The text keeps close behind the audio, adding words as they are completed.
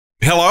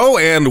Hello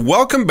and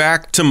welcome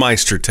back to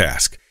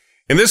MeisterTask.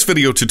 In this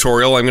video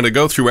tutorial, I'm going to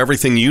go through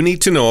everything you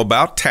need to know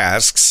about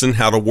tasks and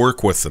how to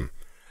work with them.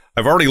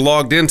 I've already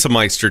logged into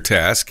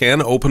MeisterTask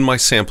and opened my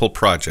sample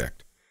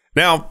project.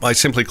 Now, I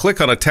simply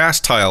click on a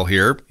task tile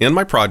here in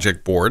my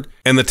project board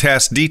and the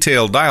task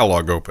detail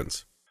dialog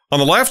opens. On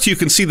the left, you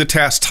can see the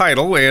task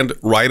title and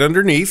right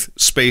underneath,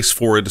 space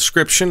for a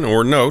description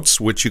or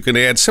notes, which you can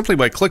add simply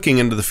by clicking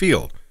into the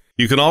field.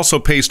 You can also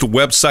paste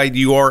website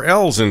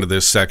URLs into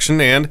this section,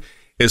 and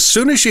as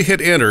soon as you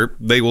hit enter,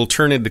 they will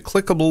turn into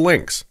clickable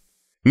links.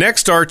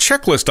 Next are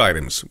checklist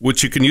items,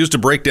 which you can use to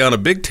break down a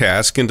big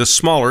task into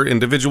smaller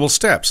individual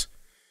steps.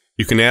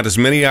 You can add as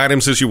many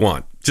items as you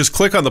want. Just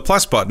click on the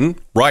plus button,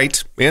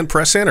 right, and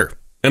press enter.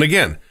 And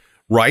again,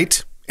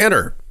 right,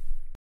 enter.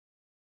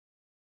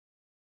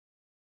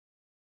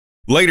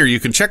 Later, you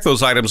can check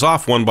those items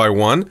off one by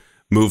one,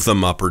 move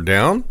them up or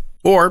down,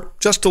 or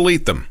just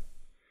delete them.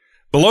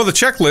 Below the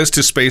checklist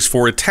is space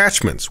for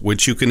attachments,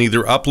 which you can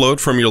either upload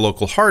from your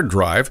local hard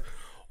drive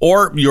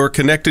or your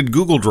connected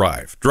Google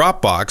Drive,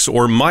 Dropbox,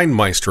 or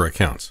MindMeister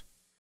accounts.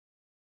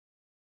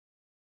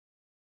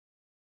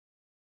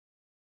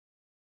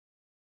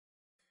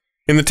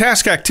 In the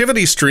task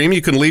activity stream,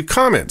 you can leave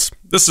comments.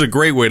 This is a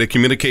great way to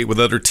communicate with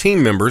other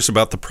team members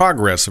about the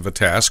progress of a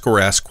task or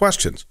ask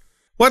questions.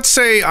 Let's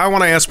say I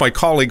want to ask my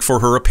colleague for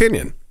her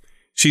opinion.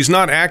 She's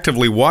not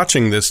actively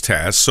watching this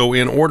task, so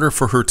in order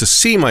for her to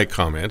see my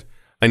comment,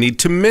 I need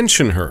to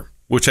mention her,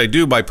 which I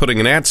do by putting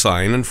an @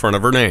 sign in front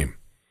of her name.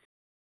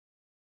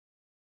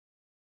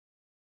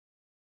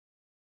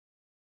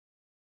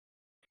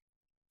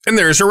 And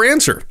there's her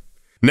answer.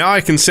 Now I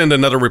can send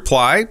another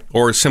reply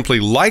or simply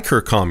like her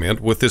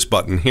comment with this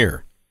button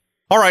here.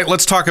 All right,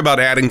 let's talk about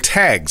adding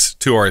tags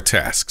to our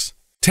tasks.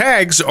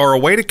 Tags are a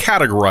way to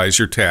categorize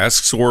your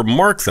tasks or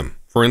mark them,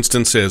 for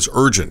instance, as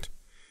urgent.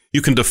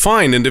 You can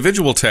define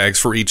individual tags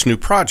for each new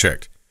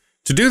project.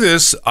 To do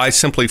this, I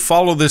simply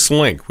follow this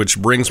link,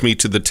 which brings me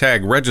to the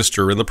tag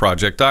register in the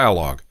project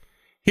dialog.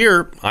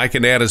 Here, I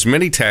can add as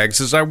many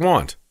tags as I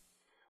want.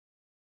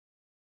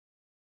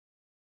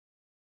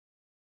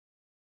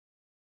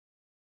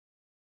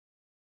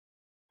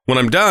 When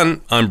I'm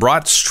done, I'm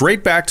brought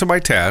straight back to my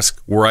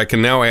task, where I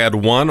can now add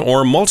one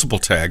or multiple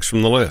tags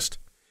from the list.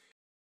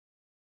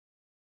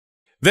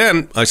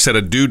 Then, I set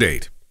a due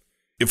date.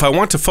 If I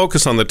want to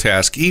focus on the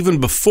task even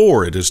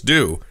before it is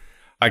due,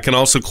 I can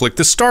also click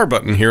the star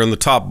button here in the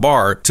top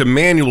bar to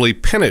manually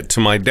pin it to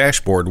my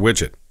dashboard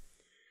widget.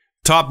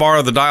 The top bar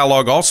of the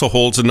dialog also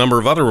holds a number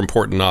of other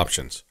important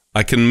options.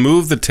 I can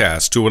move the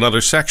task to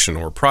another section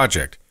or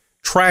project,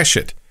 trash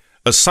it,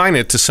 assign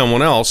it to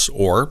someone else,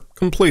 or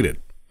complete it.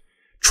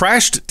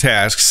 Trashed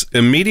tasks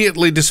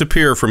immediately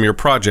disappear from your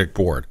project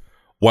board,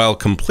 while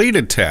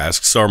completed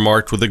tasks are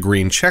marked with a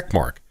green check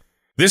mark.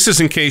 This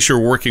is in case you're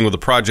working with a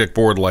project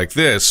board like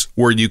this,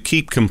 where you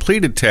keep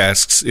completed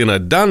tasks in a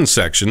done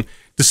section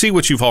to see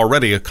what you've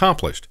already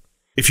accomplished.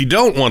 If you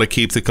don't want to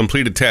keep the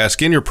completed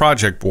task in your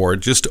project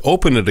board, just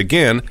open it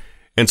again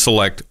and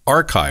select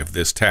Archive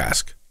this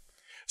task.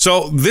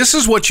 So this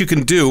is what you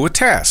can do with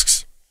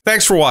tasks.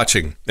 Thanks for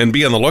watching, and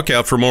be on the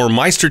lookout for more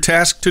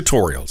MeisterTask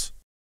tutorials.